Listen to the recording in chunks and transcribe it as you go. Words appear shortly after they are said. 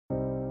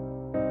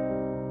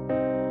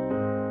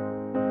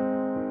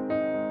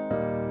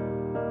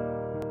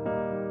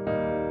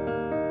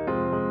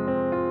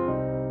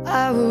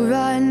I will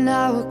run,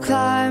 I will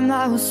climb,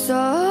 I will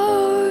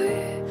soar.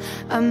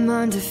 I'm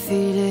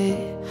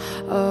undefeated,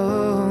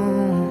 oh.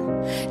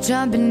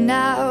 Jumping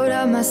out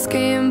of my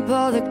skin,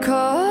 pull the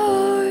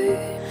cord.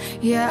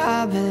 Yeah,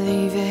 I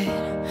believe it.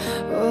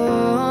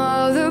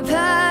 Oh, the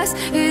past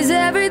is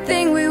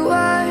everything we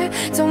were.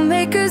 Don't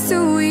make us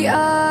who we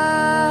are.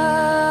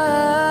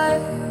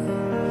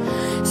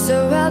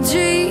 So I'll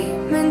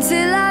dream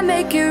until I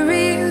make it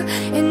real,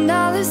 and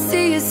all I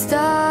see is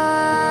stars.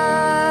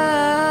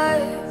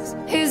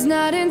 It's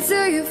not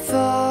until you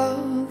fall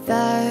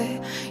that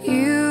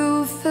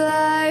you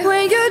fly.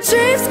 When your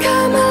dreams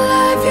come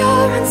alive,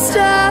 you're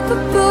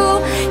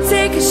unstoppable.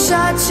 Take a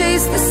shot,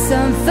 chase the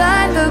sun,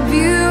 find the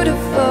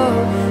beautiful.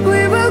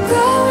 We will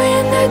glow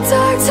in the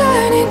dark,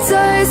 turning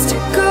dust to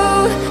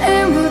gold,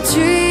 and we'll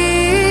dream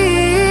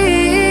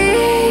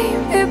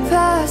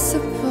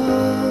impossible.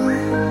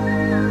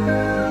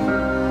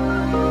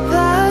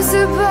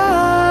 Possible.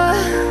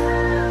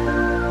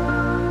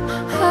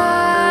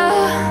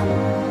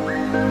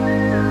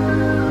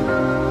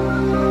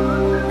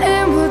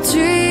 And we'll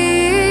dream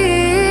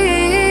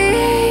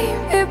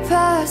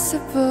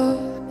impossible.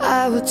 I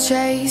will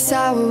chase,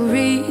 I will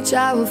reach,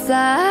 I will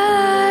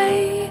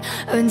fly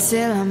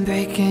until I'm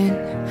breaking,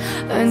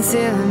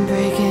 until I'm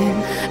breaking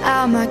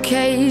out my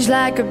cage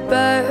like a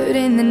bird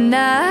in the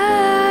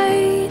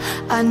night.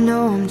 I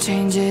know I'm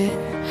changing,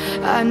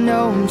 I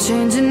know I'm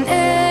changing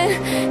it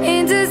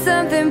into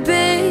something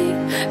big,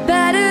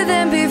 better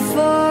than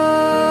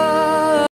before.